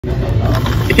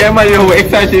can't imagine how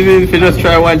excited it is if you just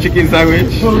try one chicken sandwich.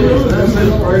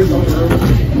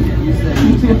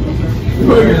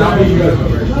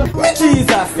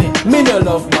 Mijeeeeeezas, me no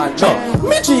love man.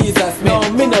 Mijeeeeeezas,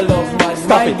 me no love man.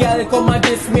 My girl come and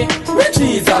diss me.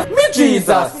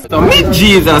 Mijeeeeeezas. So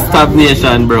Mijeeeeeezas Tab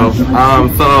Nation, bro.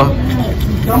 So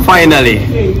finally,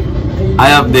 I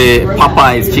have the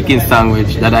Popeye's chicken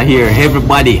sandwich that I hear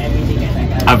everybody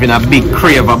having a big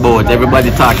crave about.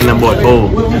 Everybody talking about, oh,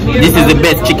 this is the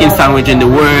best chicken sandwich in the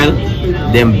world.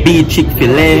 Them beat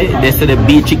Chick-fil-A. They say they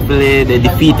beat Chick-fil-A. They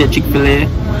defeated Chick-fil-A.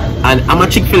 And I'm a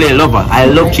Chick-fil-A lover. I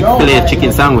love Chick-fil-A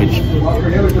chicken sandwich.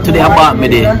 Today I bought me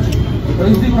the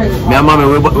Mama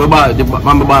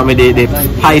bought me the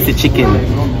spicy chicken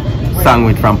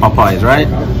sandwich from Popeyes, right?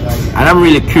 And I'm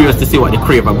really curious to see what they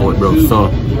crave about, bro. So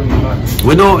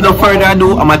without no further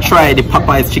ado, I'm gonna try the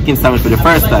Popeyes chicken sandwich for the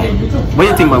first time. What do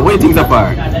you think, man? What do you think so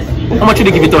far? How much would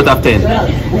you give it out of 10?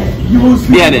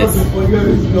 Be honest.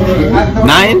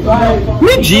 9?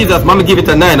 Mijeeeeeezas, mama give it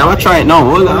a 9. I'm gonna try it now.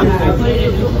 Hold on.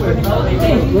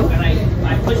 When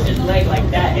I pushed his leg like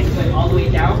that, it went all the way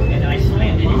down, and then I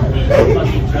slammed it into the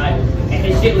fucking drive. And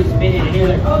his shit was spinning, and he was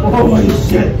like, oh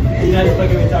shit. You guys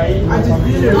fucking retarded? I just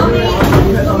did it.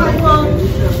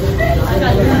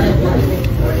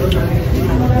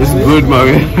 It's good, man.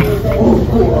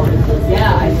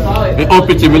 Yeah, I saw it. The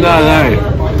Uppity, me not lie.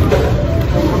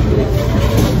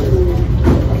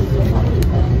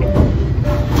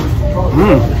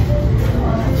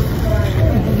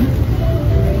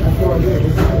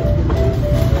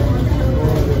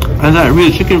 And that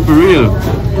real chicken for real.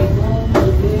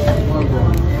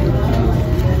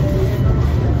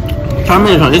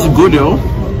 Combination, it's good, yo.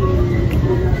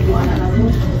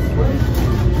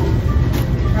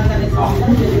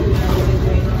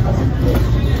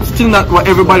 Still not what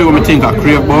everybody will think I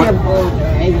crave about.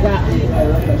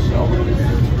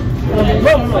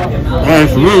 Yeah,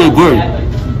 it's really good.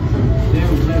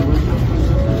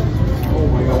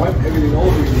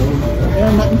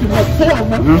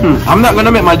 I'm not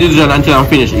gonna make my decision until I'm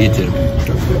finished eating.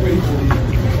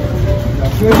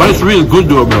 But it's real good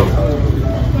though, bro.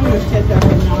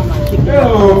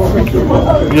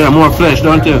 Yeah, more fresh,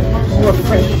 don't you? More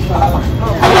fresh.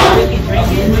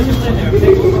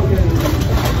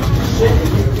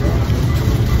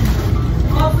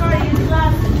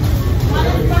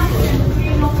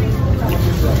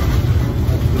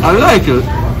 I like it.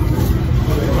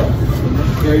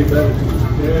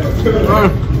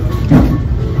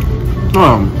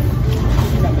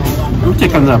 I'm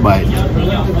taking that bite.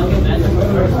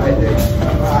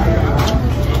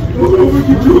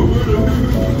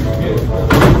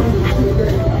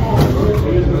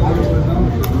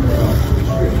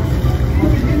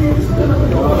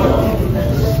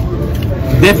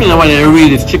 Definitely one of the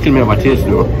realest chicken me ever taste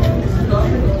though.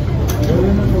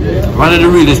 One of the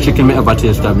realest chicken me ever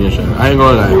taste, Tab Nation. I ain't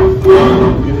gonna lie.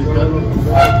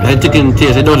 The chicken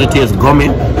taste, it doesn't taste gummy.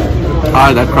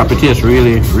 All that crap, it tastes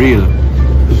really real.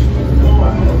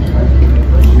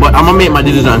 But I'm gonna make my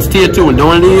decision. Stay tuned,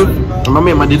 don't leave. I'm gonna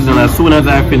make my decision as soon as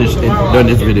I finish it, done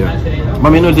this video.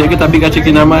 But you know, you get a bigger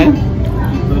chicken than mine.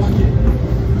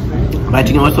 My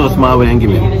chicken was so small when you give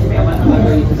me.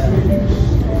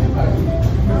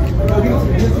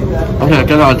 Okay,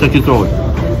 can I take it out?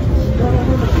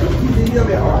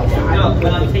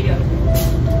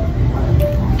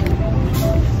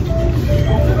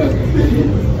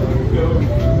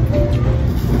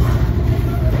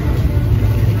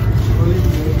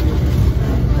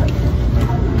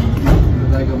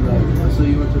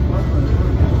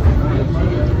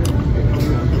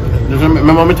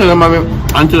 My mom telling me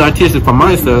until I taste it for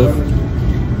myself,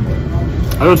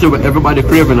 I don't see what everybody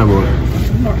craving about.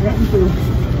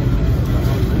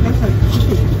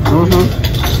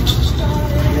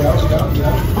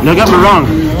 Don't get me wrong,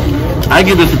 I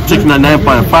give this chicken a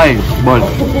 9.5, but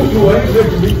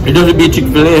it doesn't beat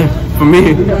Chick-fil-A for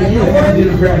me.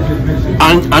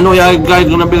 And I know you guys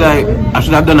gonna be like, I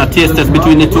should have done a taste test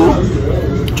between the two.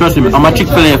 Trust me, I'm a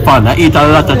Chick-fil-A fan. I eat a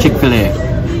lot of Chick-fil-A.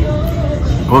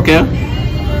 Okay?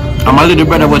 And my little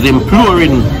brother was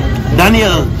imploring,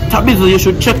 Daniel, Tabizzle, you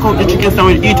should check out the chicken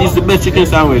sandwich. It is the best chicken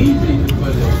sandwich.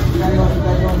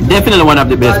 Definitely one of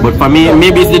the best, but for me,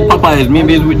 maybe it's the Popeyes,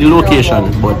 maybe it's with the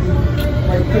location, but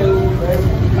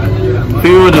for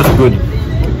you, it was just good.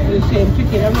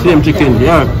 Same chicken,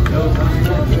 yeah.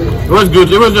 It was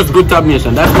good. It was just good, Tab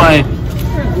Nation. That's my,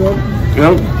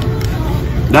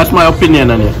 that's my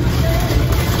opinion on it.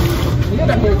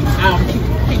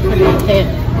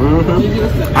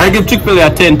 I give Chick-fil-A a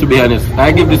 10, to be honest.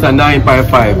 I give this a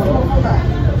 9.5.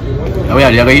 Oh yeah,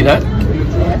 you gonna eat that?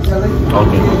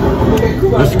 Okay.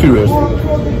 Just curious.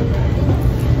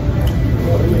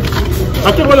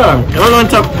 Yeah, I don't want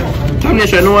to Tab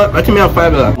Nation, you know what? I think I have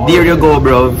 $5. There you go,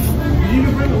 bro.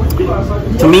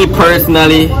 To me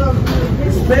personally,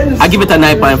 I give it a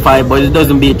 9.5, but it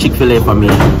doesn't beat Chick-fil-A for me.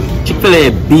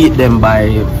 Chick-fil-A beat them by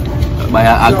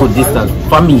a good distance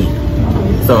for me.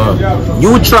 So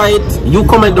you try it, you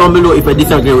comment down below if you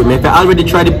disagree with me. If you already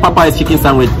tried the Popeye's chicken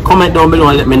sandwich, comment down below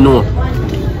and let me know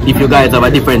if you guys have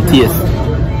a different taste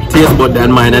bud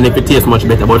than mine, and if it tastes much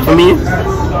better. But for me,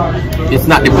 it's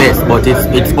not the best, but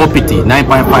it's Uppity,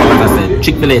 9.5 as I said.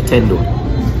 Chick-fil-A 10 though.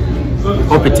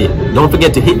 Uppity. Don't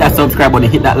forget to hit that subscribe button,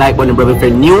 hit that like button, brother. If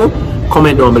you're new,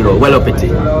 comment down below. Well, Uppity.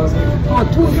 I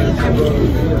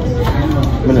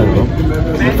don't know.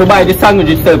 To buy the sandwich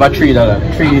itself at $3.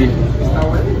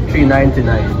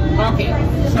 $3.99. Okay,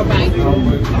 so buy this.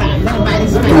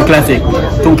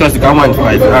 Two classic and one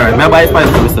spice. Alright, may I buy spice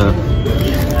for myself?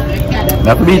 I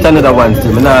have to beat another one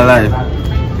still, I'm not alive.